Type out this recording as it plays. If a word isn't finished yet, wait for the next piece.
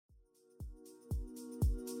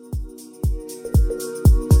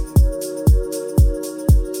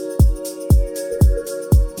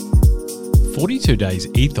42 Days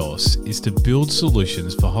ethos is to build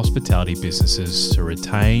solutions for hospitality businesses to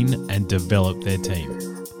retain and develop their team.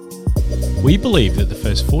 We believe that the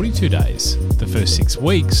first 42 days, the first 6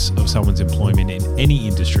 weeks of someone's employment in any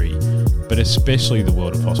industry, but especially the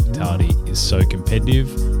world of hospitality, is so competitive,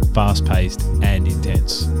 fast-paced, and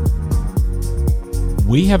intense.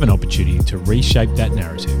 We have an opportunity to reshape that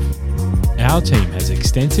narrative. Our team has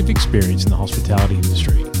extensive experience in the hospitality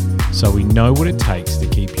industry, so we know what it takes to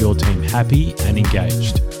keep your team happy and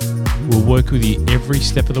engaged. We'll work with you every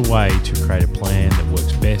step of the way to create a plan that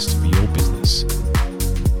works best for your business.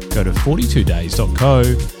 Go to 42days.co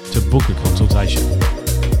to book a consultation.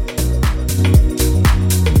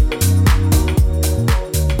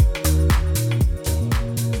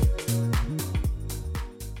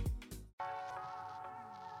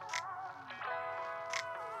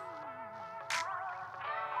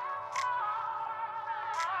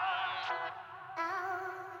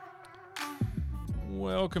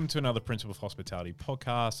 Welcome to another Principle of Hospitality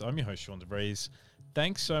podcast. I'm your host, Sean DeVries.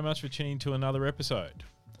 Thanks so much for tuning to another episode.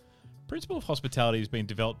 Principle of Hospitality has been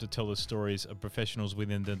developed to tell the stories of professionals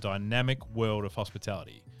within the dynamic world of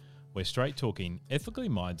hospitality. We're straight talking, ethically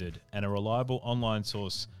minded, and a reliable online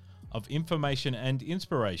source of information and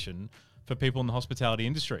inspiration for people in the hospitality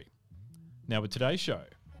industry. Now with today's show,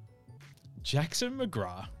 Jackson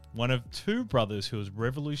McGrath, one of 2 brothers who is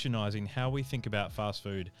revolutionizing how we think about fast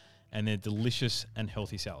food and their delicious and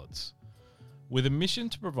healthy salads. With a mission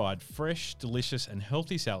to provide fresh, delicious and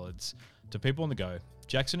healthy salads to people on the go,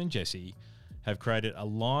 Jackson and Jesse have created a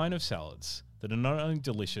line of salads that are not only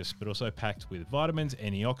delicious but also packed with vitamins,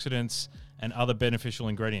 antioxidants and other beneficial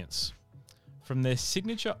ingredients. From their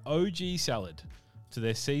signature OG salad to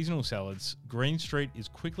their seasonal salads, GreenStreet is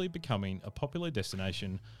quickly becoming a popular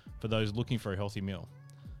destination for those looking for a healthy meal.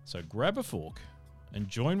 So grab a fork and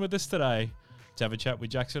join with us today to have a chat with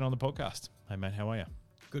Jackson on the podcast. Hey mate, how are you?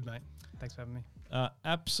 Good mate, thanks for having me.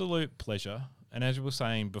 Absolute pleasure. And as we were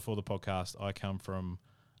saying before the podcast, I come from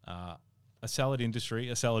a salad industry,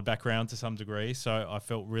 a salad background to some degree. So I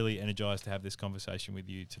felt really energized to have this conversation with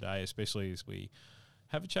you today, especially as we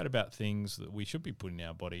have a chat about things that we should be putting in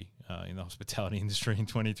our body in the hospitality industry in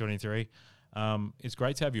 2023. It's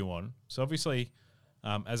great to have you on. So obviously,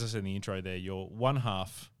 as I said in the intro there, you're one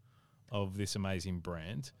half of this amazing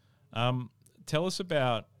brand. Tell us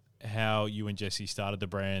about how you and Jesse started the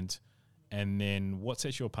brand, and then what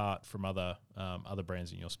sets you apart from other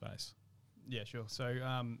brands in your space. Yeah, sure. So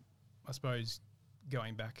I suppose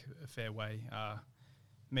going back a fair way,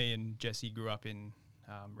 me and Jesse grew up in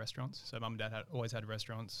restaurants. So mum and dad always had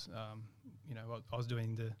restaurants. I was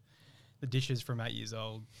doing the dishes from 8 years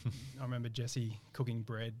old. I remember Jesse cooking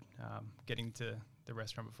bread, getting to the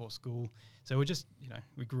restaurant before school. So we just,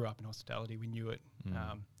 we grew up in hospitality. We knew it.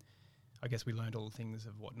 I guess we learned all the things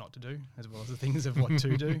of what not to do as well as the things of what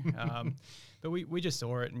to do. But we just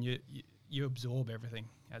saw it, and you absorb everything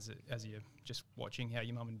as you're just watching how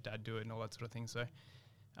your mum and dad do it and all that sort of thing. So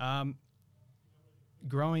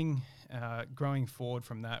growing forward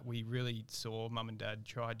from that, we really saw mum and dad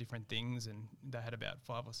try different things, and they had about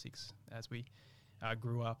 5 or 6 as we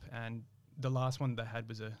grew up. And the last one they had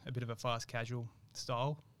was a bit of a fast casual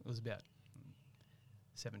style. It was about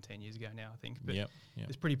 17 years ago now, I think. But Yep. it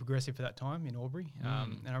was pretty progressive for that time in Albury.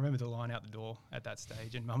 And I remember the line out the door at that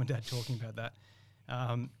stage and mum and dad talking about that,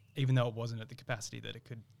 even though it wasn't at the capacity that it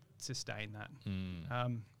could sustain that.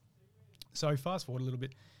 So fast forward a little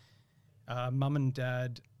bit, mum and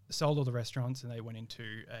dad sold all the restaurants and they went into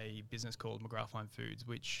a business called McGrath Foods,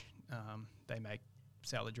 which they make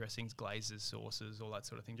salad dressings, glazes, sauces, all that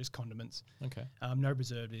sort of thing, just condiments. Okay. No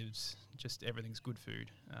preservatives, just everything's good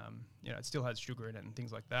food. It still has sugar in it and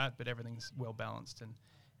things like that, but everything's well balanced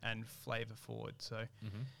and flavour forward. So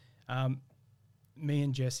me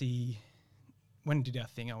and Jesse went and did our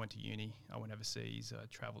thing. I went to uni, I went overseas, I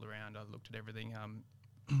travelled around, I looked at everything.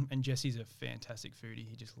 And Jesse's a fantastic foodie.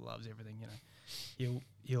 He just loves everything,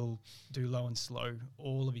 He'll do low and slow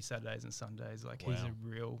all of his Saturdays and Sundays. Like He's a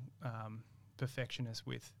real perfectionist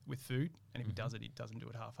with food, and if he does it, he doesn't do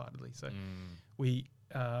it half-heartedly. So we,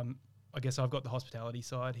 I guess I've got the hospitality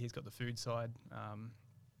side, he's got the food side,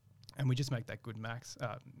 and we just make that good mix.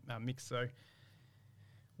 So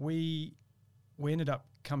we ended up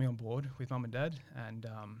coming on board with mum and dad, and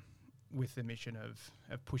with the mission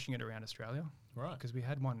of pushing it around Australia. Right. Because we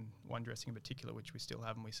had one dressing in particular, which we still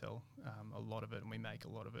have, and we sell a lot of it, and we make a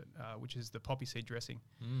lot of it, which is the poppy seed dressing.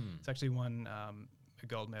 It's actually won a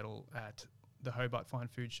gold medal at the Hobart Fine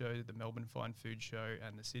Food Show, the Melbourne Fine Food Show,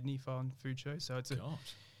 and the Sydney Fine Food Show. So it's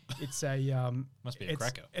a must be a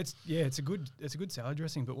cracker. It's a good salad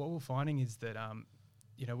dressing. But what we're finding is that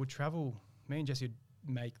we'll travel. Me and Jesse would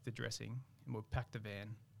make the dressing, and we'll pack the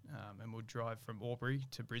van, and we'll drive from Albury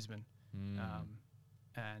to Brisbane,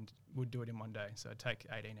 and we'll do it in one day. So it'd take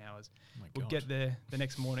 18 hours. Oh my We'd God. get there the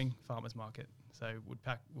next morning, farmers market. So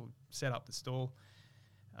we'll set up the stall.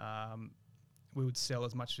 We would sell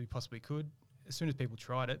as much as we possibly could. As soon as people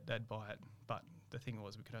tried it, they'd buy it. But the thing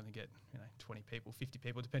was, we could only get 20 people, 50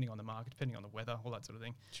 people, depending on the market, depending on the weather, all that sort of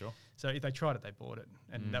thing. Sure. So if they tried it, they bought it,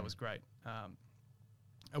 and that was great.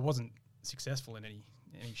 It wasn't successful in any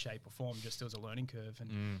shape or form. Just there was a learning curve,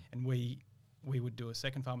 and we would do a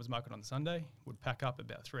second farmers market on the Sunday. Would pack up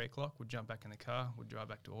about 3 o'clock. Would jump back in the car. Would drive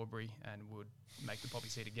back to Albury, and would make the poppy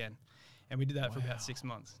seed again. And we did that for about 6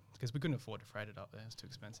 months because we couldn't afford to freight it up there. It was too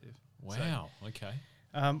expensive. Wow. Okay.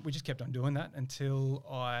 We just kept on doing that until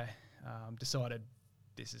I decided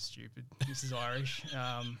this is stupid. This is Irish.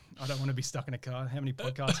 I don't want to be stuck in a car. How many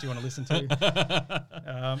podcasts do you want to listen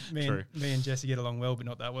to? Me and Jesse get along well, but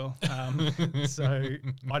not that well. So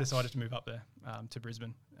I decided to move up there to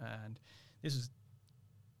Brisbane. And this was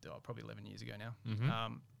probably 11 years ago now.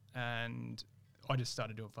 And I just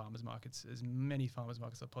started doing farmers markets, as many farmers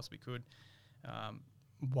markets as I possibly could,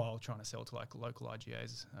 while trying to sell to like local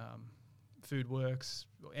IGAs, Food Works,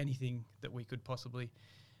 or anything that we could possibly,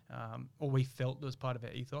 or we felt was part of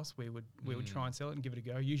our ethos. We would try and sell it and give it a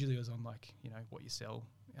go. Usually it was on like, what you sell,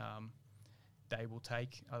 they will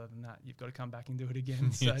take. Other than that, you've got to come back and do it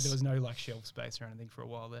again. So there was no like shelf space or anything for a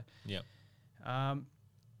while there. Yep.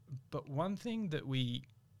 But one thing that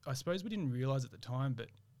I suppose we didn't realize at the time, but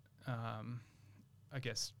I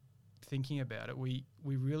guess thinking about it, we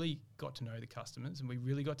really got to know the customers, and we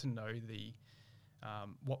really got to know the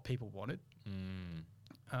what people wanted.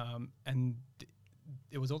 And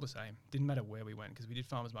it was all the same. Didn't matter where we went, because we did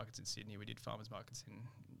farmers markets in Sydney, we did farmers markets in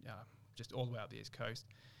just all the way up the East Coast.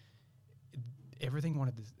 Everyone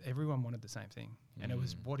wanted the same thing, and it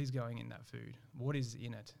was what is going in that food, what is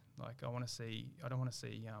in it. Like I don't want to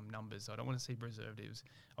see numbers. I don't want to see preservatives.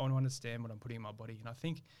 I want to understand what I'm putting in my body. And I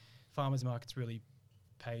think farmers markets really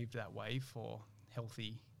paved that way for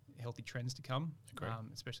healthy trends to come,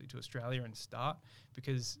 especially to Australia and start,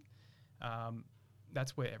 because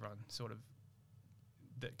that's where everyone sort of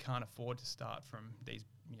that can't afford to start from these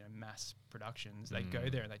mass productions. They go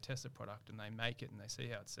there and they test the product and they make it and they see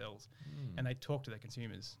how it sells, and they talk to their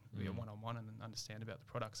consumers one-on-one and understand about the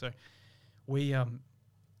product. So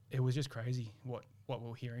it was just crazy what we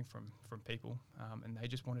were hearing from people, and they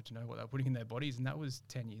just wanted to know what they were putting in their bodies, and that was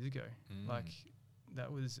 10 years ago. Like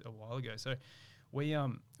that was a while ago. So we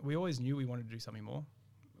always knew we wanted to do something more.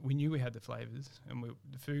 We knew we had the flavors, and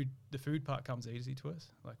the food part comes easy to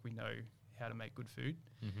us. Like we know how to make good food,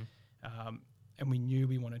 and we knew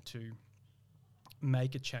we wanted to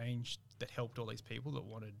make a change that helped all these people that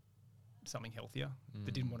wanted something healthier,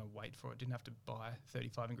 that didn't want to wait for it, didn't have to buy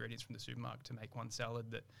 35 ingredients from the supermarket to make one salad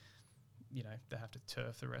that they have to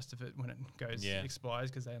turf the rest of it when it expires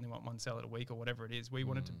because they only want one salad a week or whatever it is. We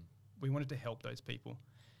wanted to help those people.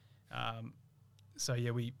 So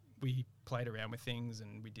we played around with things,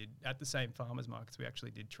 and we did at the same farmers markets. We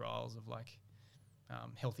actually did trials of like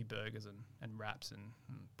healthy burgers and wraps and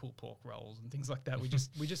pulled pork rolls and things like that. We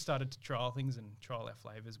just started to trial things and trial our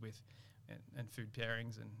flavors with and food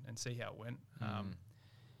pairings and see how it went.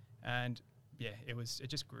 And it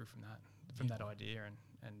just grew from that idea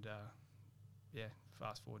and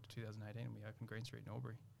fast forward to 2018 and we opened GreenStreet in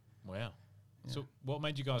Albury. Wow. Yeah. So what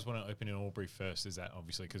made you guys want to open in Albury first? Is that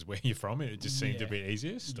obviously because where you're from, it just seemed a bit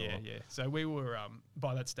easiest? Yeah. So we were,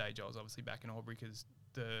 by that stage, I was obviously back in Albury because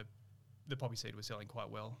the poppy seed was selling quite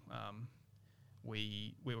well.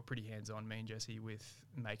 We were pretty hands-on, me and Jesse, with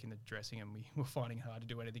making the dressing, and we were finding it hard to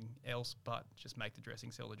do anything else but just make the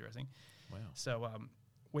dressing, sell the dressing. Wow. So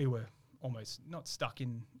we were almost not stuck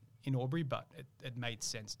in Albury, but it made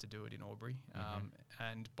sense to do it in Albury.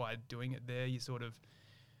 And by doing it there, you sort of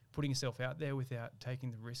putting yourself out there without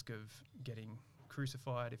taking the risk of getting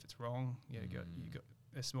crucified if it's wrong. You got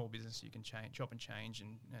a small business, you can chop and change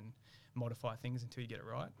and modify things until you get it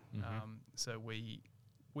right. So we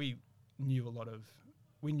knew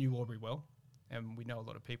Albury well, and we know a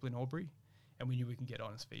lot of people in Albury, and we knew we can get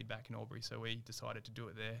honest feedback in Albury. So we decided to do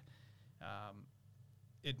it there.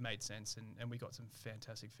 It made sense, and we got some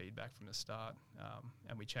fantastic feedback from the start,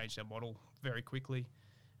 and we changed our model very quickly.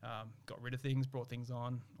 Got rid of things, brought things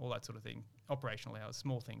on, all that sort of thing. Operational hours,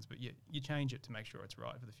 small things, but you change it to make sure it's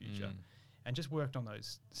right for the future. And just worked on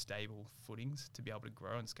those stable footings to be able to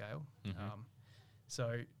grow and scale.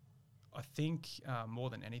 So I think more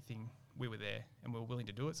than anything, we were there and we were willing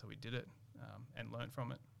to do it, so we did it and learned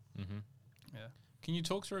from it. Yeah. Can you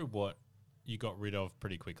talk through what you got rid of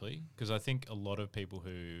pretty quickly? Because I think a lot of people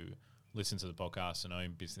who listen to the podcast and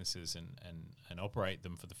own businesses and operate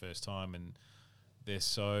them for the first time, and they're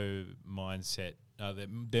so mindset.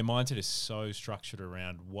 Their mindset is so structured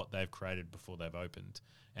around what they've created before they've opened,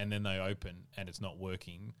 and then they open and it's not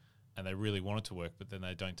working, and they really want it to work, but then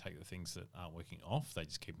they don't take the things that aren't working off. They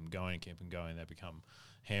just keep them going. They become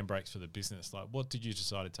handbrakes for the business. Like, what did you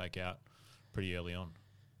decide to take out pretty early on?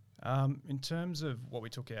 In terms of what we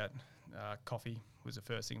took out, coffee was the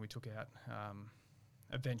first thing we took out.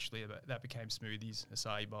 Eventually, that became smoothies,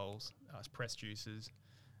 acai bowls, pressed juices,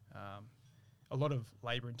 a lot of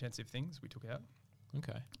labour-intensive things we took out.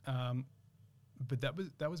 Okay. But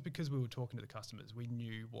that was because we were talking to the customers. We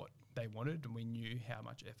knew what they wanted, and we knew how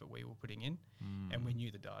much effort we were putting in, and we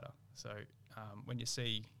knew the data. So when you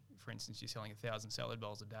see, for instance, you're selling 1,000 salad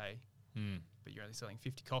bowls a day, but you're only selling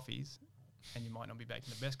 50 coffees, and you might not be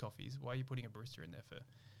making the best coffees, why are you putting a barista in there for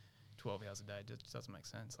 12 hours a day? It just doesn't make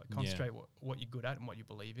sense. Like, concentrate what you're good at and what you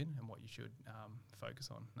believe in and what you should focus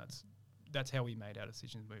on. That's how we made our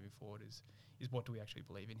decisions moving forward, is what do we actually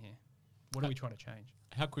believe in here? What are we trying to change?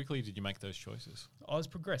 How quickly did you make those choices? I was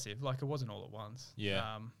progressive. Like, it wasn't all at once.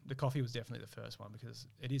 Yeah. The coffee was definitely the first one, because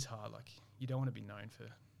it is hard. Like, you don't want to be known for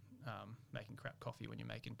making crap coffee when you're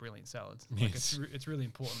making brilliant salads. Like, it's really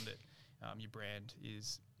important that your brand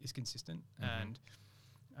is consistent. And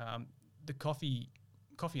the coffee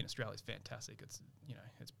in Australia is fantastic. It's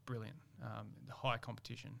brilliant. The high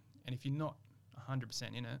competition, and if you're not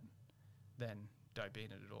 100% in it, then don't be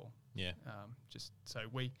in it at all. Yeah. Just so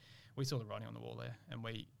we saw the writing on the wall there, and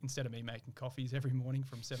we, instead of me making coffees every morning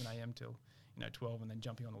from 7 a.m. till 12, and then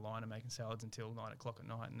jumping on the line and making salads until 9 o'clock at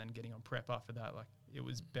night, and then getting on prep after that, like, it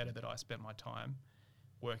was better that I spent my time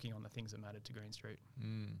working on the things that mattered to GreenStreet.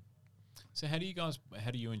 So how do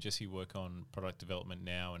you and Jesse work on product development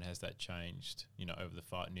now, and has that changed, over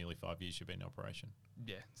the nearly 5 years you've been in operation?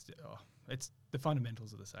 Yeah, it's the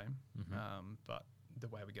fundamentals are the same, but the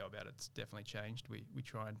way we go about it's definitely changed. We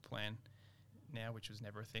try and plan now, which was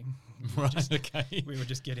never a thing. Okay. We would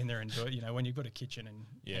just get in there and do it. When you've got a kitchen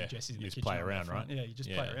and Jesse's in the kitchen, play around, right? Yeah, you just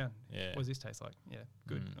play around. Yeah. What does this taste like? Yeah,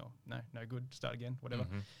 good. Oh, no good. Start again. Whatever.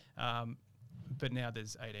 But now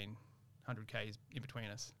there's 1,800 Ks in between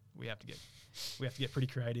us. We have to get pretty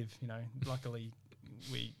creative. Luckily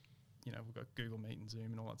we've got Google Meet and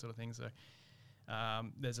Zoom and all that sort of thing. So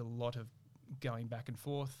there's a lot of going back and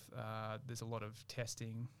forth. There's a lot of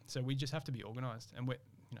testing. So we just have to be organised, and it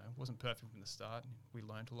wasn't perfect from the start. We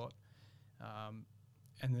learned a lot.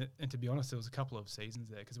 And to be honest, there was a couple of seasons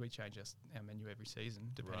there, because we change our menu every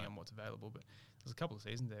season depending on what's available. But there was a couple of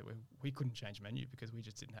seasons there where we couldn't change menu because we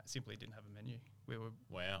just simply didn't have a menu.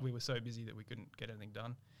 We were so busy that we couldn't get anything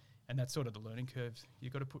done. And that's sort of the learning curve.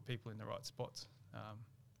 You've got to put people in the right spots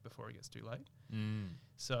before it gets too late.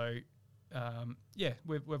 So,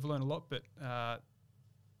 we've learned a lot, but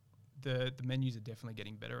the menus are definitely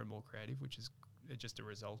getting better and more creative, which is just a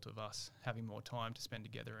result of us having more time to spend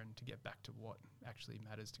together and to get back to what actually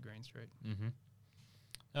matters to GreenStreet.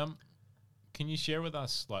 Can you share with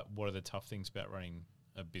us, like, what are the tough things about running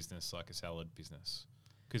a business like a salad business?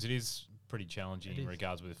 Because it is pretty challenging in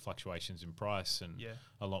regards with fluctuations in price, and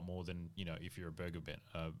a lot more than if you're a burger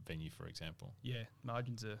venue, for example. Yeah,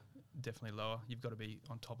 margins are definitely lower. You've got to be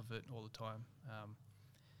on top of it all the time.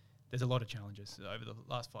 There's a lot of challenges over the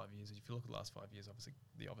last 5 years. If you look at the last 5 years, obviously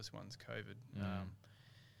the obvious one's COVID.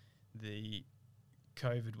 The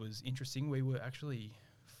COVID was interesting. We were actually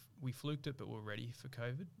we fluked it, but we're ready for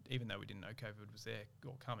COVID, even though we didn't know COVID was there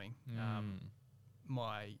or coming.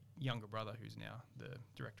 My younger brother, who's now the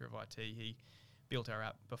director of IT, he built our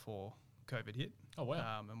app before COVID hit. Oh,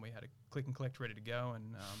 wow. And we had a click and collect ready to go,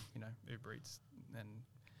 and Uber Eats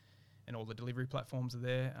and all the delivery platforms are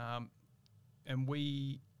there. And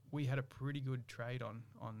we had a pretty good trade on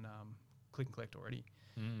click and collect already.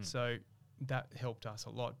 So that helped us a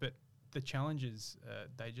lot. But the challenges,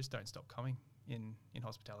 they just don't stop coming in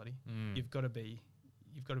hospitality. You've got to be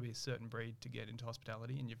a certain breed to get into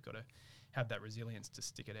hospitality, and you've got to have that resilience to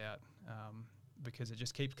stick it out, because it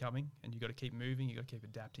just keeps coming, and you've got to keep moving, you've got to keep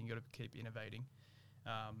adapting, you've got to keep innovating.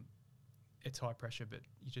 It's high pressure, but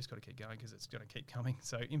you just got to keep going because it's going to keep coming.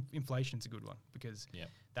 So inflation's a good one, because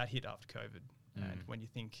that hit after COVID. And when you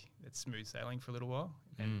think it's smooth sailing for a little while,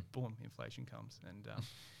 and boom, inflation comes. And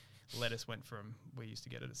lettuce went from, we used to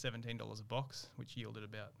get it at $17 a box, which yielded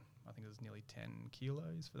about, I think it was nearly 10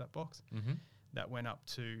 kilos for that box. That went up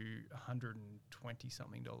to $120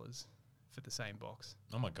 something for the same box.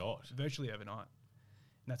 Oh my gosh. Virtually overnight.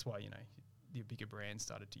 And that's why, the bigger brands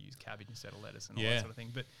started to use cabbage instead of lettuce and all that sort of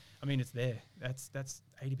thing. But I mean, it's there. That's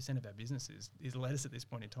 80% of our business is lettuce at this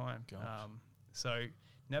point in time. So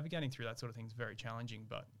navigating through that sort of thing is very challenging,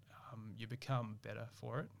 but you become better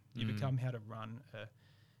for it. You become how to run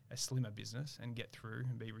a slimmer business and get through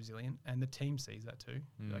and be resilient. And the team sees that too.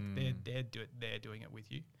 Like they're doing it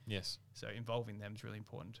with you. Yes. So involving them is really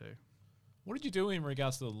important too. What did you do in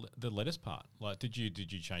regards to the lettuce part? Like, did you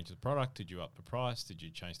change the product? Did you up the price? Did you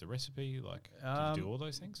change the recipe? Like, did you do all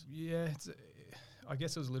those things? Yeah, I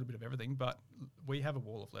guess it was a little bit of everything, but we have a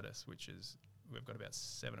wall of lettuce, we've got about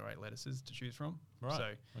 7 or 8 lettuces to choose from. Right.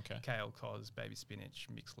 So okay. kale, cos, baby spinach,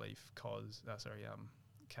 mixed leaf,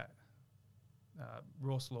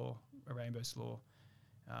 raw slaw, a rainbow slaw.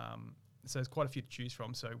 So there's quite a few to choose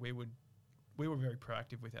from. So we were very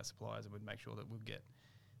proactive with our suppliers and would make sure that we'd get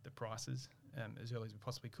the prices as early as we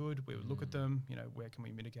possibly could. We would look at them, where can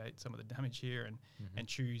we mitigate some of the damage here and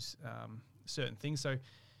choose certain things. So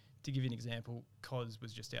to give you an example, cos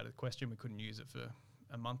was just out of the question. We couldn't use it for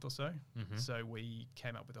a month or so. So we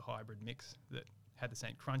came up with a hybrid mix that had the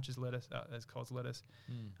same crunch as lettuce, as cos lettuce.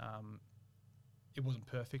 It wasn't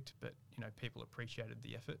perfect, but people appreciated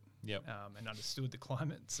the effort and understood the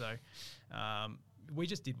climate. So we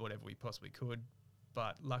just did whatever we possibly could.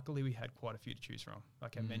 But luckily, we had quite a few to choose from.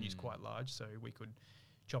 Like our menu's quite large, so we could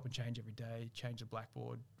chop and change every day, change the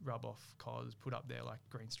blackboard, rub off cos, put up there like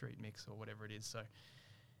GreenStreet mix or whatever it is. So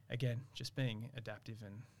again, just being adaptive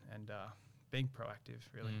and being proactive,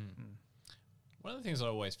 really. One of the things I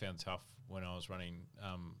always found tough when I was running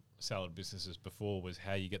salad businesses before was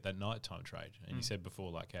how you get that nighttime trade. And you said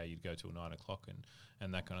before, like how you'd go till 9 o'clock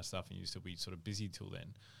and that kind of stuff, and you used to be sort of busy till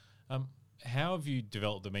then. How have you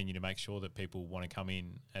developed the menu to make sure that people want to come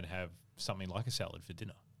in and have something like a salad for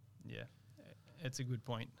dinner? Yeah, it's a good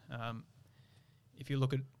point. If you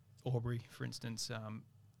look at Albury, for instance,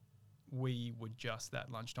 we were just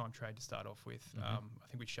that lunchtime trade to start off with. I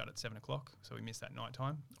think we shut at 7 o'clock, so we missed that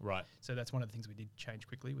nighttime. Right. So that's one of the things we did change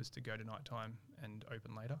quickly, was to go to nighttime and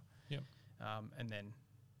open later. Yep. And then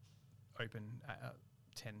open at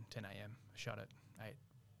 10 a.m., shut at 8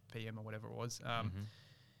 p.m. or whatever it was.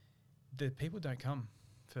 The people don't come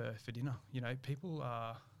for dinner. People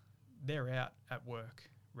they're out at work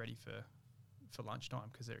ready for lunchtime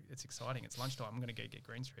because it's exciting. It's lunchtime. I'm going to go get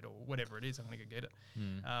GreenStreet or whatever it is. I'm going to go get it.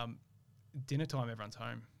 Dinner time, everyone's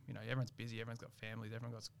home. Everyone's busy. Everyone's got families.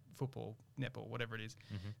 Everyone got football, netball, whatever it is.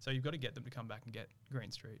 So you've got to get them to come back and get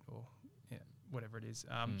GreenStreet or whatever it is.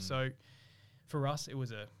 So for us, it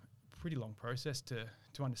was a pretty long process to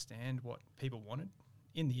understand what people wanted.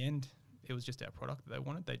 In the end, it was just our product that they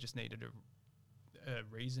wanted. They just needed a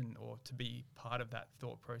reason or to be part of that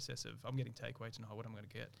thought process of, I'm getting takeaway to know what I'm going to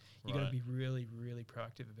get. You got to be really, really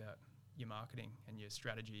proactive about your marketing and your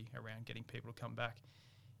strategy around getting people to come back.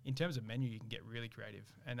 In terms of menu, you can get really creative,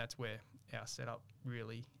 and that's where our setup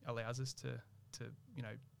really allows us to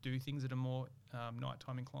do things that are more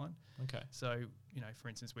nighttime inclined. Okay. So, for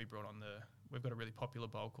instance, we've got a really popular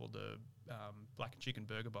bowl called the black and chicken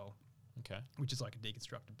burger bowl. Okay. Which is like a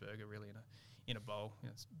deconstructed burger, really, in a bowl.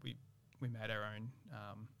 We made our own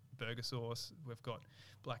burger sauce. We've got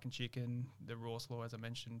black and chicken, the raw slaw, as I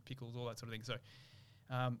mentioned, pickles, all that sort of thing. So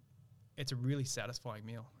it's a really satisfying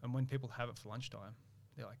meal. And when people have it for lunchtime,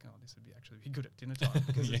 they're like, "Oh, this would actually be good at dinner time,"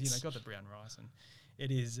 because it's got the brown rice, and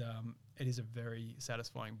it is a very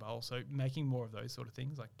satisfying bowl. So making more of those sort of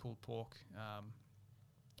things, like pulled pork,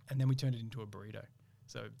 and then we turned it into a burrito.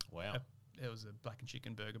 So wow. It was a black and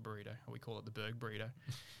chicken burger burrito. We call it the Berg burrito.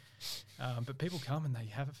 But people come and they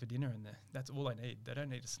have it for dinner, and that's all they need. They don't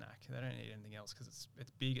need a snack. They don't need anything else because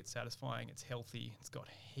it's big, it's satisfying, it's healthy, it's got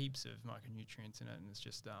heaps of micronutrients in it, and it's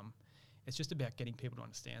just about getting people to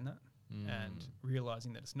understand that and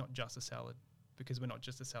realising that it's not just a salad, because we're not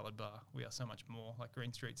just a salad bar. We are so much more. Like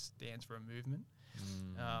GreenStreet stands for a movement.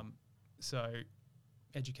 So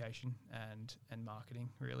education and marketing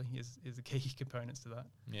really is the key components to that.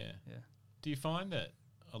 Yeah. Do you find that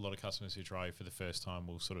a lot of customers who try you for the first time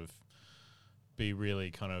will sort of be really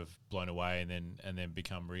kind of blown away and then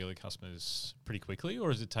become regular customers pretty quickly,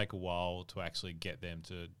 or does it take a while to actually get them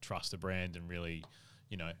to trust the brand and really,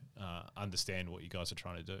 understand what you guys are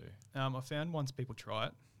trying to do? I found once people try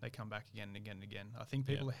it, they come back again and again and again. I think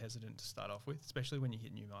people are hesitant to start off with, especially when you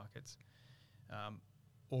hit new markets.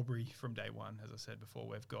 Albury, from day one, as I said before,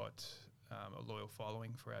 we've got a loyal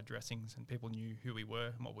following for our dressings, and people knew who we were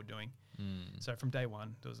and what we're doing. So from day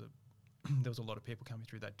one, there was a lot of people coming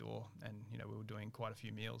through that door, and we were doing quite a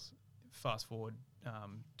few meals. Fast forward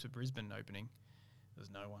to Brisbane opening, there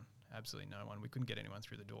was no one, absolutely no one. We couldn't get anyone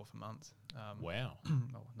through the door for months. Wow.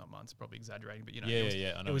 Well, not months, probably exaggerating, but I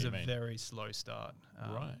know it was a very slow start.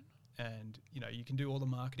 Right. And you can do all the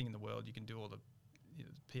marketing in the world, you can do all the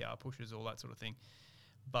PR pushes, all that sort of thing.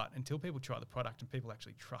 But until people try the product and people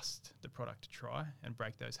actually trust the product to try and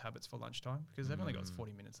break those habits for lunchtime, because they've only got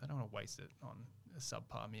 40 minutes, they don't want to waste it on a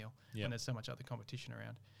subpar meal when there's so much other competition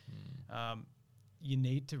around. You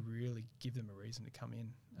need to really give them a reason to come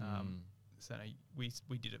in. So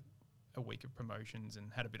we did a week of promotions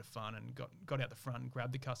and had a bit of fun and got out the front and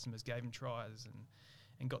grabbed the customers, gave them tries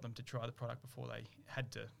and got them to try the product before they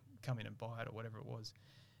had to come in and buy it or whatever it was.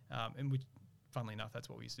 And we, funnily enough, that's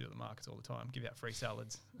what we used to do at the markets all the time, give out free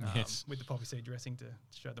salads with the poppy seed dressing to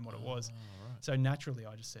show them what it was. Right. So naturally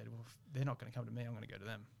I just said, well, if they're not going to come to me, I'm going to go to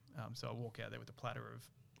them. So I walk out there with a platter of,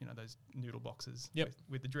 those noodle boxes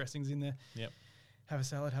with the dressings in there. Yep. Have a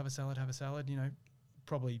salad, have a salad, have a salad.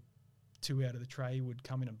 Probably 2 out of the tray would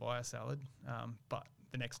come in and buy a salad. But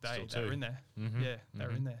the next day they were in there. Mm-hmm. Yeah, they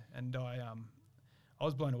were in there. And I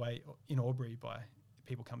was blown away in Albury by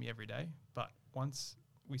people coming every day. But once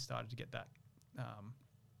we started to get that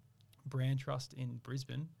brand trust in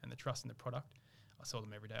Brisbane and the trust in the product, I saw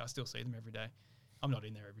them every day. I still see them every day. I'm not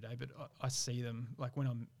in there every day, but I see them. Like when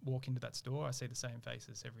I walk into that store, I see the same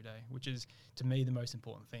faces every day, which is, to me, the most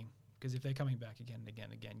important thing. Because if they're coming back again and again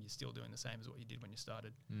and again, you're still doing the same as what you did when you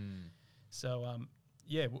started. So,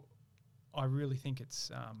 I really think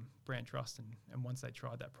it's brand trust. And once they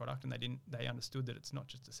tried that product and they understood that it's not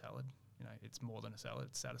just a salad. It's more than a salad.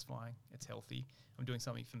 It's satisfying. It's healthy. I'm doing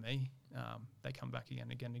something for me. They come back again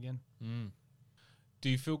and again and again. Do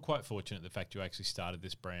you feel quite fortunate the fact you actually started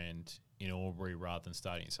this brand in Albury rather than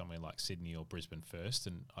starting it somewhere like Sydney or Brisbane first?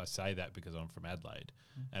 And I say that because I'm from Adelaide,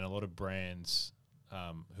 and a lot of brands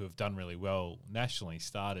who have done really well nationally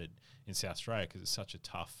started in South Australia because it's such a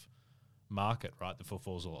tough market, right? The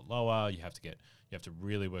footfall's a lot lower. You have to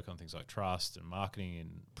really work on things like trust and marketing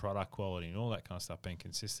and product quality and all that kind of stuff, being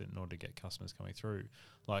consistent in order to get customers coming through.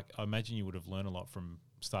 Like, I imagine you would have learned a lot from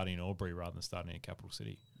starting in Albury rather than starting in a capital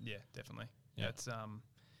city. Yeah, definitely. Yeah. That's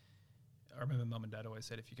I remember Mum and Dad always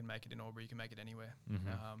said, if you can make it in Albury, you can make it anywhere.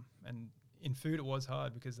 And in food, it was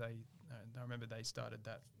hard because I remember they started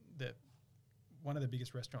that one of the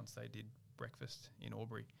biggest restaurants, they did breakfast in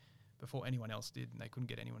Albury before anyone else did, and they couldn't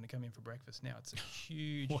get anyone to come in for breakfast. Now it's a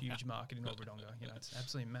huge, huge market in Albury-Wodonga. It's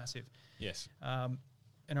absolutely massive. Yes. And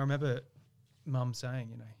I remember Mum saying,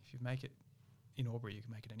 if you make it in Albury, you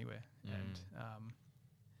can make it anywhere.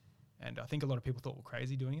 And I think a lot of people thought we're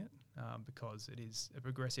crazy doing it because it is a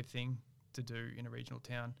progressive thing to do in a regional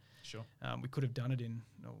town. Sure. We could have done it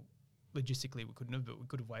logistically we couldn't have, but we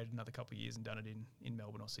could have waited another couple of years and done it in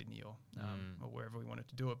Melbourne or Sydney or wherever we wanted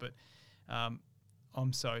to do it. But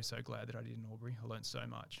I'm so glad that I did in Albury. I learned so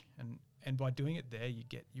much, and by doing it there,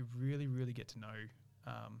 you really, really get to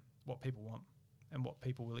know what people want and what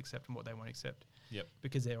people will accept and what they won't accept. Yep.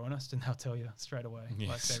 Because they're honest and they'll tell you straight away. Yes.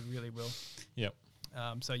 Like they really will. Yep.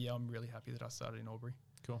 So yeah, I'm really happy that I started in Albury.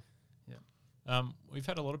 Cool. Yeah. We've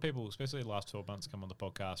had a lot of people, especially the last 12 months, come on the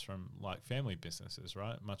podcast from like family businesses,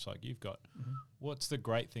 right? Much like you've got. What's the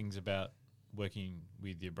great things about working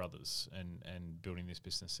with your brothers and building this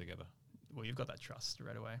business together? Well, you've got that trust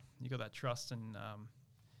right away. You've got that trust, and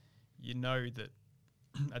you know that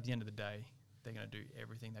at the end of the day, they're going to do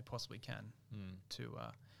everything they possibly can to,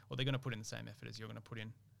 well, they're going to put in the same effort as you're going to put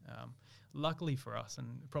in. Luckily for us, and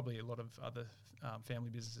probably a lot of other family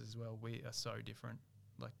businesses as well, we are so different.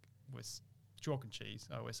 Like, we're chalk and cheese.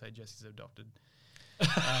 I always say Jesse's adopted.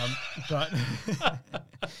 But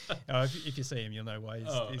if you see him, you'll know why.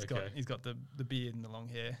 He's got the beard and the long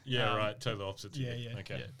hair. Yeah, right. Total opposite to you. Yeah.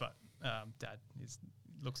 Okay. Yeah, but Dad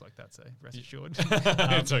looks like that, so rest assured.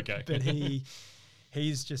 It's okay. But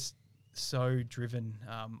he's just so driven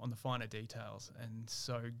on the finer details and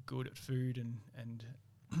so good at food and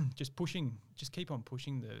just keep on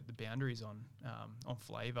pushing the boundaries on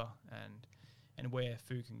flavour and where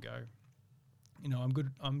food can go.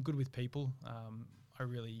 I'm good with people. I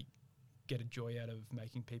really get a joy out of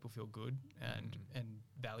making people feel good and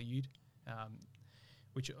valued.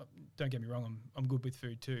 Which, don't get me wrong, I'm good with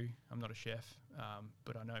food too. I'm not a chef,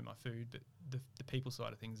 but I know my food. But the people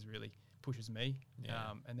side of things really pushes me.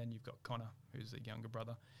 Yeah. And then you've got Connor, who's the younger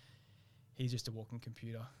brother. He's just a walking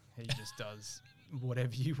computer. He just does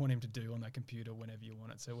whatever you want him to do on that computer whenever you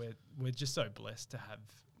want it. So we're just so blessed to have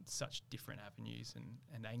such different avenues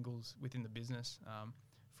and angles within the business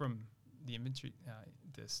from the inventory,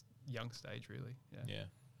 this young stage, really. Yeah.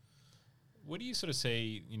 Where do you sort of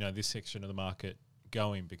see, this section of the market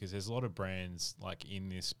going? Because there's a lot of brands like in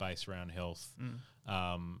this space around health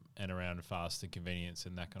and around fast and convenience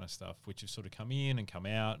and that kind of stuff, which have sort of come in and come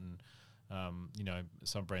out, and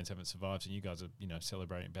some brands haven't survived, and you guys are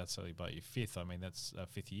celebrating your fifth. I mean, that's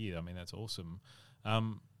 5th year. I mean, that's awesome.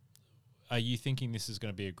 Are you thinking this is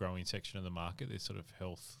going to be a growing section of the market, this sort of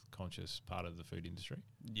health conscious part of the food industry?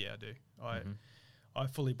 Yeah, I do. I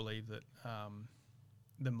fully believe that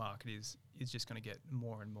the market is just going to get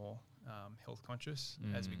more and more health conscious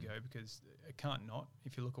as we go, because it can't not.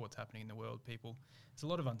 If you look at what's happening in the world, there's a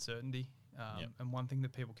lot of uncertainty, and one thing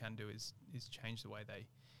that people can do is change the way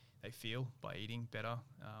they feel by eating better,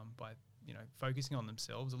 by focusing on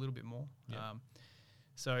themselves a little bit more.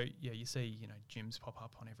 So you see gyms pop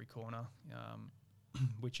up on every corner,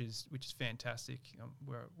 which is fantastic.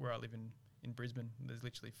 Where I live in Brisbane, there's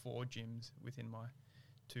literally 4 gyms within my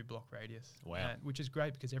 2-block radius. Wow. Which is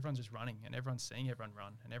great because everyone's just running and everyone's seeing everyone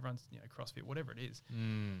run and everyone's CrossFit, whatever it is.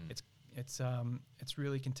 It's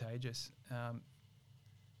really contagious.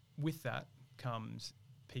 With that comes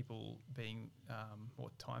people being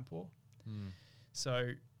more time poor.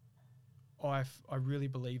 So I really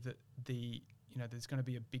believe that there's going to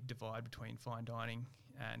be a big divide between fine dining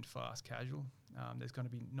and fast casual. There's going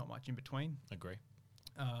to be not much in between. Agree.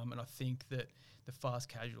 And I think that the fast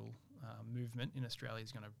casual movement in Australia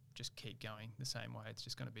is going to just keep going the same way. It's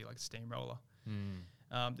just going to be like a steamroller.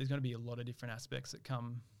 There's going to be a lot of different aspects that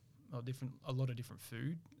come, a lot of different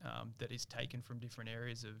food that is taken from different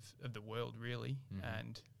areas of the world, really,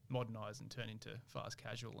 and modernised and turned into fast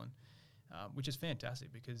casual, and which is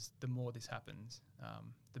fantastic, because the more this happens,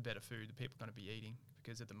 the better food the people are going to be eating.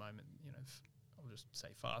 Because at the moment, I'll just say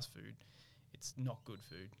fast food, it's not good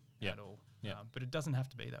food at all. But it doesn't have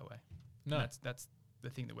to be that way. No, and that's the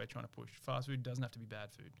thing that we're trying to push. Fast food doesn't have to be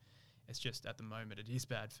bad food. It's just at the moment it is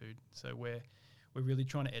bad food. So we're really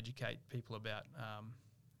trying to educate people about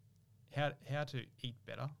how to eat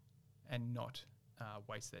better and not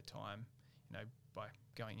waste their time, by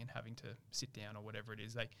going and having to sit down or whatever it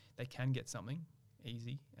is. They can get something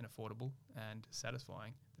easy and affordable and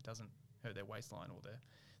satisfying that doesn't hurt their waistline or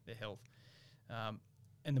their health.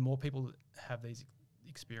 And the more people that have these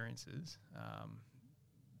experiences,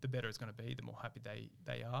 the better it's going to be, the more happy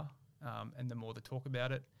they are. And the more they talk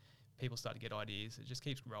about it, people start to get ideas. It just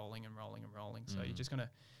keeps rolling and rolling and rolling. So you're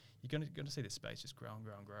going to see this space just grow and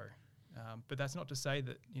grow and grow. But that's not to say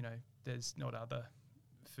that, there's not other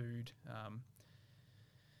food,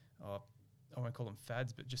 I won't call them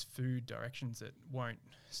fads, but just food directions that won't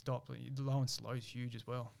stop. The low and slow is huge as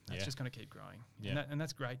well. That's just going to keep growing. And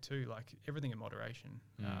that's great too, like everything in moderation.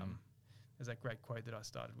 There's that great quote that I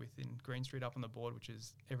started with in GreenStreet up on the board, which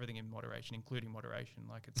is everything in moderation, including moderation.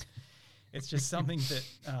 Like it's just something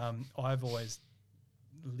that I've always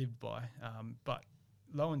lived by. But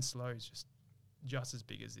low and slow is just as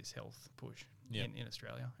big as this health push in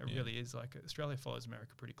Australia. It really is. Like Australia follows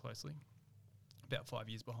America pretty closely, about 5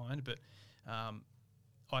 years behind, but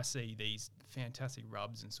I see these fantastic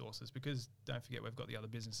rubs and sauces, because don't forget we've got the other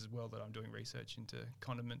business as well that I'm doing research into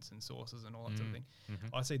condiments and sauces and all that sort of thing.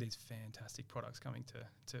 I see these fantastic products coming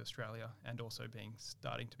to Australia, and also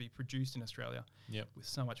starting to be produced in Australia with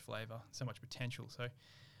so much flavour, so much potential. So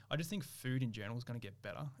I just think food in general is going to get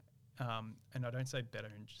better, and I don't say better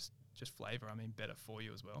in just flavour, I mean better for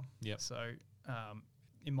you as well. So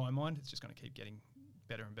in my mind, it's just going to keep getting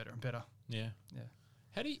better and better and better.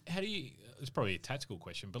 How do you it's probably a tactical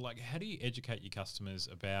question, but like, how do you educate your customers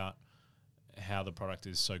about how the product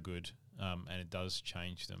is so good, and it does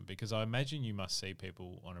change them? Because I imagine you must see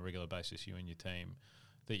people on a regular basis, you and your team,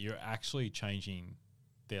 that you're actually changing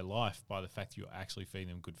their life by the fact that you're actually feeding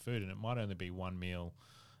them good food. And it might only be one meal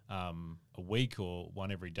a week or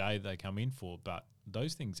one every day they come in for, but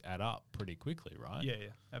those things add up pretty quickly, right? Yeah,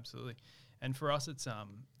 absolutely. And for us, it's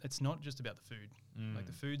not just about the food. Like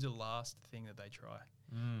the food's the last thing that they try.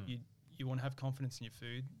 You want to have confidence in your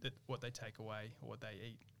food that what they take away or what they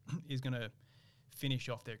eat is going to finish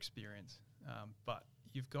off their experience. But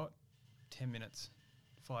you've got 10 minutes,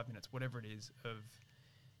 5 minutes, whatever it is, of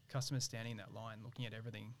customers standing in that line, looking at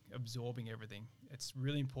everything, absorbing everything. It's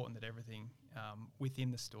really important that everything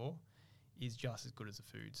within the store is just as good as the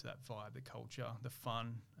food. So that vibe, the culture, the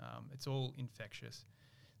fun, it's all infectious.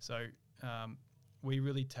 So we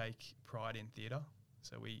really take pride in theatre.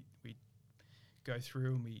 So we go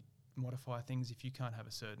through and we modify things. If you can't have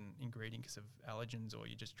a certain ingredient because of allergens, or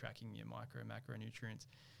you're just tracking your micro and macronutrients,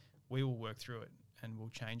 we will work through it and we'll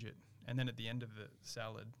change it. And then at the end of the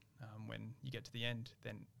salad, when you get to the end,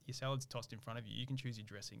 then your salad's tossed in front of you. You can choose your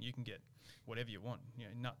dressing. You can get whatever you want,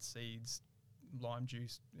 nuts, seeds, lime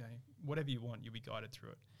juice, whatever you want, you'll be guided through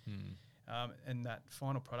it. And that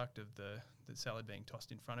final product of the salad being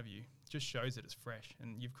tossed in front of you just shows that it's fresh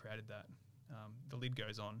and you've created that. The lid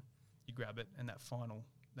goes on, you grab it, and that final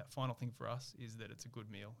thing for us is that it's a good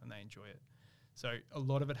meal and they enjoy it. So a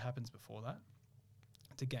lot of it happens before that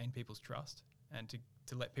to gain people's trust and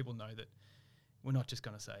to let people know that we're not just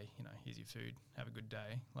going to say, here's your food, have a good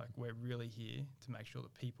day. Like, we're really here to make sure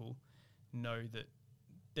that people know that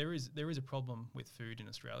there is a problem with food in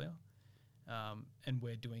Australia, and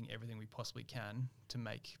we're doing everything we possibly can to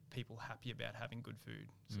make people happy about having good food.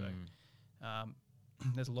 So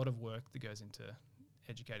there's a lot of work that goes into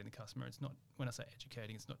educating the customer. It's not, when I say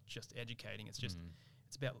educating, it's not just educating. It's just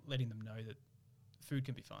it's about letting them know that food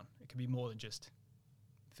can be fun. It can be more than just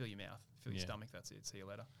fill your mouth, fill your stomach. That's it. See you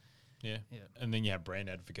later. Yeah. And then you have brand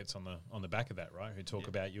advocates on the back of that, right? Who talk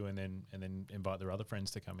about you and then invite their other friends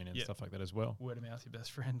to come in and stuff like that as well. Word of mouth, your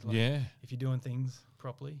best friend. Like, if you're doing things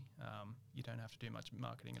properly, you don't have to do much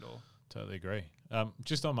marketing at all. Totally agree.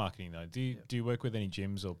 Just on marketing though, do you work with any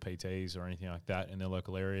gyms or PTs or anything like that in their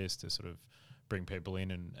local areas to sort of bring people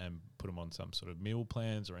in and put them on some sort of meal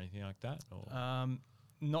plans or anything like that? Or?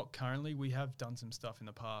 Not currently. We have done some stuff in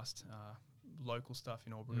the past, local stuff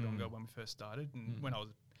in Albury-Wodonga when we first started, and when I was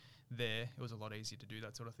there, it was a lot easier to do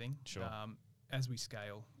that sort of thing. Sure. As we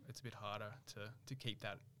scale, it's a bit harder to keep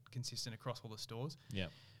that consistent across all the stores. Yeah.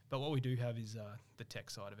 But what we do have is the tech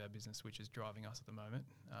side of our business, which is driving us at the moment,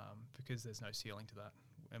 because there's no ceiling to that,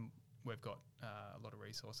 and we've got a lot of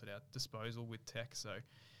resource at our disposal with tech. So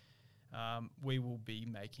we will be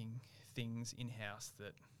making things in-house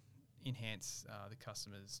that enhance the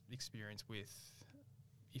customer's experience with.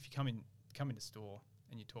 If you come into store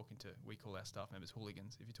and you're talking to, we call our staff members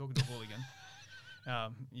hooligans. If you're talking to a hooligan,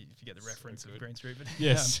 if you get the reference of GreenStreet, but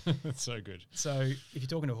yes, that's so good. So if you're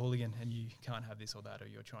talking to a hooligan and you can't have this or that, or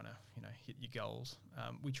you're trying to hit your goals,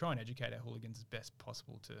 we try and educate our hooligans as best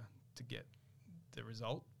possible to get the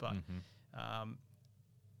result. But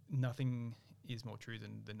nothing is more true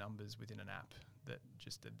than the numbers within an app that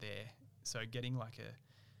just are there. So getting like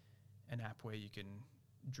an app where you can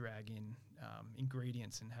drag in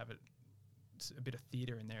ingredients and have a bit of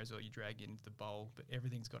theatre in there as well. You drag into the bowl, but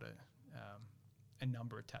everything's got a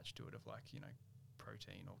number attached to it of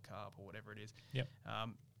protein or carb or whatever it is. Yep.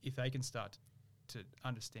 If they can start to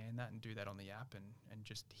understand that and do that on the app and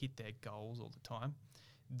just hit their goals all the time,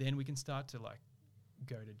 then we can start to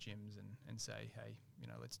go to gyms and say, hey,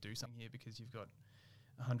 let's do something here, because you've got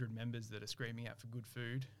 100 members that are screaming out for good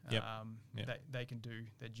food. They can do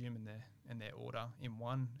their gym and their order in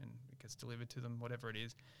one, and it gets delivered to them, whatever it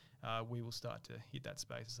is. We will start to hit that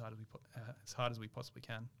space as hard as we possibly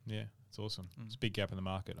can. Yeah, it's awesome. It's a big gap in the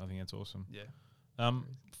market. I think that's awesome. Yeah.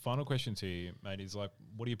 Final question to you, mate, is what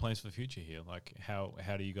are your plans for the future here?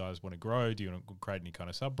 How do you guys want to grow? Do you want to create any kind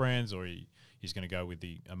of sub brands, or are you just going to go with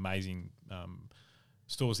the amazing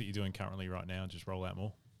stores that you're doing currently right now and just roll out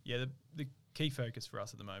more? Yeah, the key focus for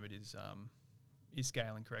us at the moment is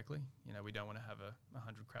scaling correctly. We don't want to have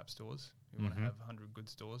 100 crap stores. We want to have 100 good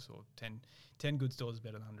stores, or 10 good stores is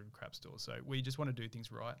better than 100 crap stores. So we just want to do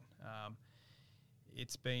things right.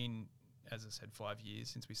 It's been, as I said, 5 years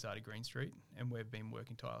since we started GreenStreet, and we've been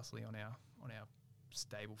working tirelessly on our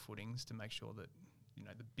stable footings to make sure that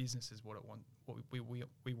the business is what we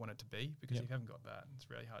want it to be, because if you haven't got that, it's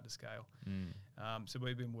really hard to scale. So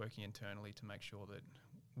we've been working internally to make sure that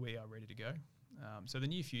we are ready to go. So the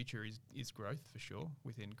near future is growth for sure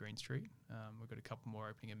within GreenStreet. We've got a couple more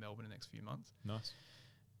opening in Melbourne in the next few months. Nice.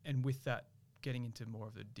 And with that, getting into more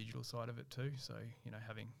of the digital side of it too. So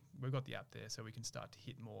we've got the app there, so we can start to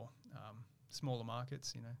hit more smaller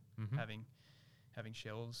markets. Having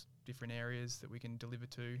shelves, different areas that we can deliver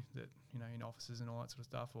to, that in offices and all that sort of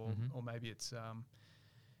stuff, or maybe it's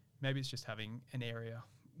just having an area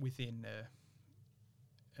within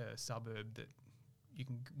a suburb that you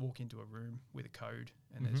can walk into a room with a code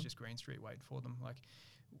and there's just GreenStreet waiting for them.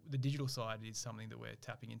 The digital side is something that we're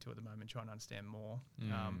tapping into at the moment, trying to understand more.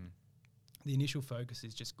 The initial focus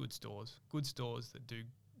is just good stores that do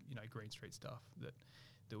GreenStreet stuff that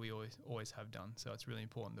we always have done. So it's really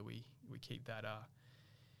important that we keep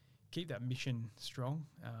that mission strong,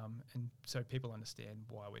 and so people understand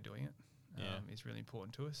why we're doing it. Is really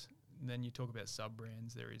important to us. And then you talk about sub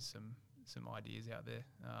brands. There is some ideas out there,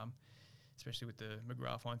 especially with the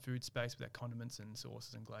McGrath fine food space, with our condiments and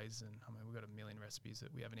sauces and glazes. And we've got a million recipes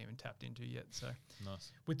that we haven't even tapped into yet. So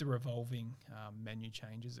nice. With the revolving menu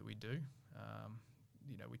changes that we do,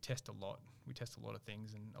 we test a lot. We test a lot of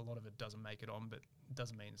things, and a lot of it doesn't make it on, but it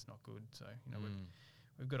doesn't mean it's not good. So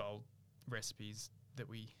we've got old recipes that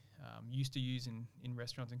we used to use in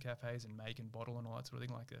restaurants and cafes and make and bottle and all that sort of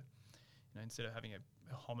thing. Instead of having a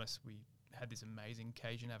hummus, we had this amazing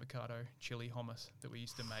Cajun avocado chili hummus that we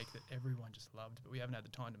used to make that everyone just loved, but we haven't had the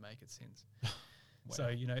time to make it since. Wow.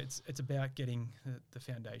 So it's about getting the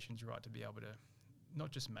foundations right to be able to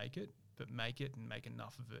not just make it, but make it and make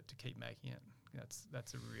enough of it to keep making it.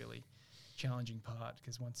 That's a really challenging part,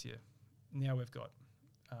 because now we've got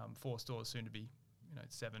 4 stores, soon to be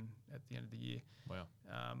 7 at the end of the year. Wow.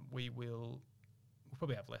 We'll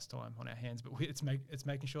probably have less time on our hands, but it's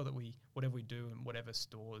making sure that whatever we do and whatever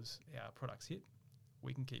stores our products hit,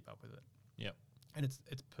 we can keep up with it. Yep. And it's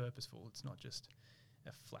purposeful. It's not just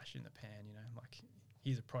a flash in the pan, like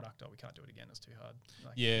here's a product, we can't do it again, it's too hard.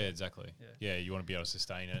 Exactly. Yeah, you want to be able to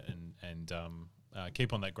sustain it and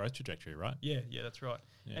keep on that growth trajectory, right? Yeah, that's right.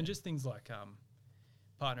 Yeah. And just things like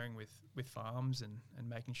partnering with farms and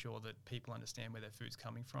making sure that people understand where their food's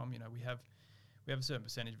coming from. We have a certain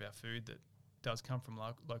percentage of our food that does come from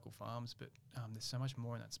local farms, but there's so much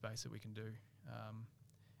more in that space that we can do.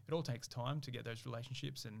 It all takes time to get those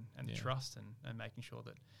relationships and trust and making sure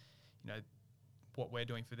that what we're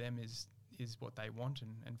doing for them is what they want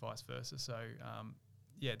and vice versa. So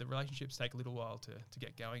the relationships take a little while to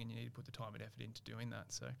get going, and you need to put the time and effort into doing that.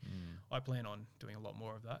 So I plan on doing a lot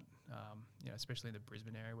more of that, especially in the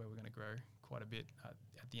Brisbane area where we're going to grow quite a bit at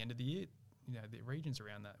the end of the year. The regions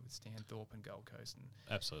around that with Stanthorpe and Gold Coast, and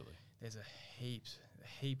absolutely, there's a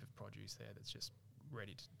heap of produce there that's just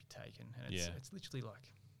ready to be taken, and it's literally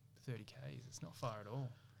like 30 k's. It's not far at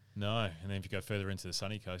all. No, and then if you go further into the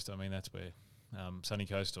sunny coast, I mean that's where sunny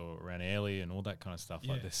coast or around Airlie and all that kind of stuff.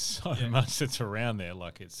 Like there's so much that's around there.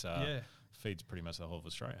 Like it's feeds pretty much the whole of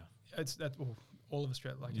Australia. It's that all of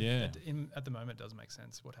Australia. Like at the moment, it does make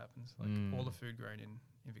sense what happens. Like all the food grown in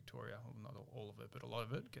Victoria, well, not all of it, but a lot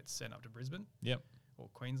of it gets sent up to Brisbane. Yep. Or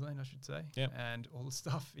Queensland, I should say. Yep. And all the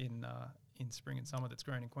stuff in spring and summer that's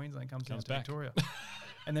grown in Queensland comes down to back. Victoria.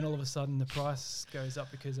 And then all of a sudden the price goes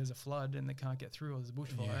up because there's a flood and they can't get through, or there's a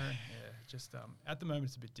bushfire. Just at the moment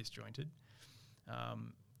it's a bit disjointed.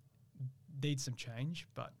 Needs some change,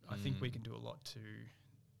 but I think we can do a lot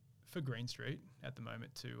for GreenStreet at the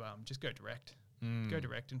moment to just go direct. Go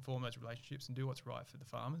direct and form those relationships and do what's right for the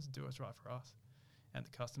farmers, do what's right for us and the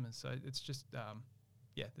customers. So it's just,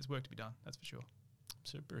 there's work to be done, that's for sure.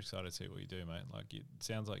 Super excited to see what you do, mate. Like it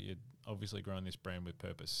sounds like you're obviously growing this brand with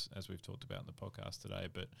purpose, as we've talked about in the podcast today,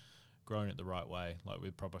 but growing it the right way, like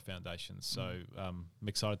with proper foundations. So I'm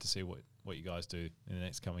excited to see what you guys do in the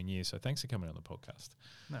next coming years. So thanks for coming on the podcast.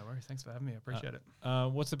 No worries. Thanks for having me. I appreciate it.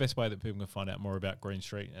 What's the best way that people can find out more about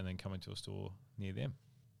GreenStreet and then come into a store near them?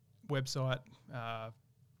 Website,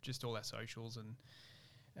 just all our socials and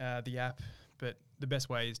the app. But the best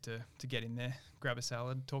way is to get in there, grab a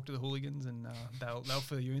salad, talk to the hooligans, and they'll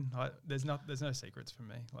fill you in. There's no secrets from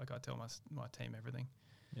me. Like I tell my team everything,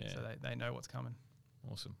 so they know what's coming.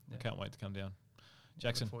 Awesome! I can't wait to come down.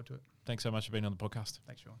 Jackson, look forward to it. Thanks so much for being on the podcast.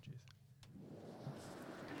 Thanks, Sean. Cheers.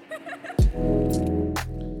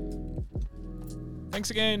 Thanks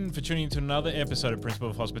again for tuning into another episode of Principle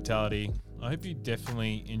of Hospitality. I hope you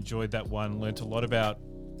definitely enjoyed that one. Learned a lot about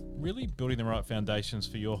really building the right foundations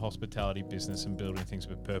for your hospitality business and building things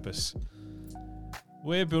with purpose.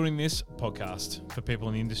 We're building this podcast for people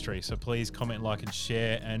in the industry, so please comment, like, and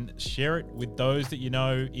share it with those that you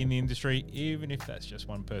know in the industry, even if that's just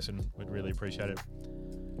one person. We'd really appreciate it.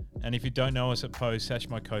 And if you don't know us at Poe, Sash,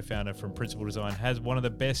 my co-founder from Principle Design, has one of the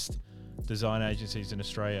best design agencies in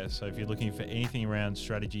Australia. So if you're looking for anything around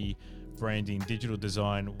strategy, branding, digital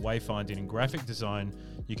design, wayfinding, and graphic design,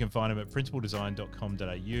 you can find them at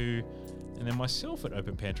principledesign.com.au. And then myself at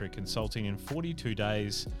Open Pantry Consulting in 42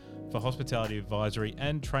 days for hospitality advisory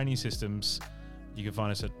and training systems. You can find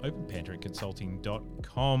us at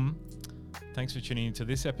openpantryconsulting.com. Thanks for tuning into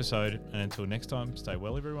this episode, and until next time, stay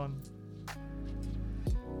well, everyone.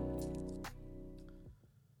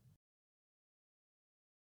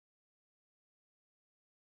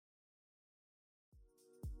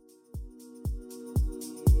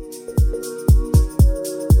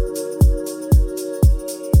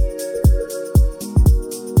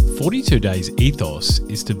 Today's ethos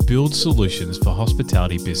is to build solutions for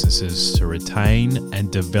hospitality businesses to retain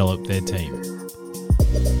and develop their team.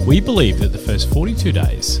 We believe that the first 42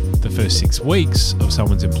 days, the first 6 weeks of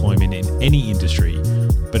someone's employment in any industry,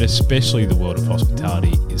 but especially the world of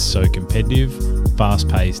hospitality, is so competitive,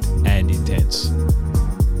 fast-paced, and intense.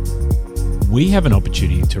 We have an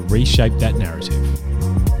opportunity to reshape that narrative.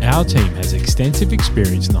 Our team has extensive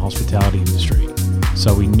experience in the hospitality industry,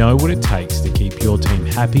 so we know what it takes to keep your team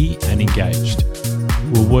happy and engaged.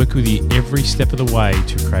 We'll work with you every step of the way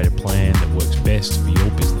to create a plan that works best for your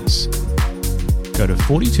business. Go to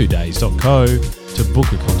 42days.co to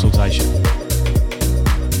book a consultation.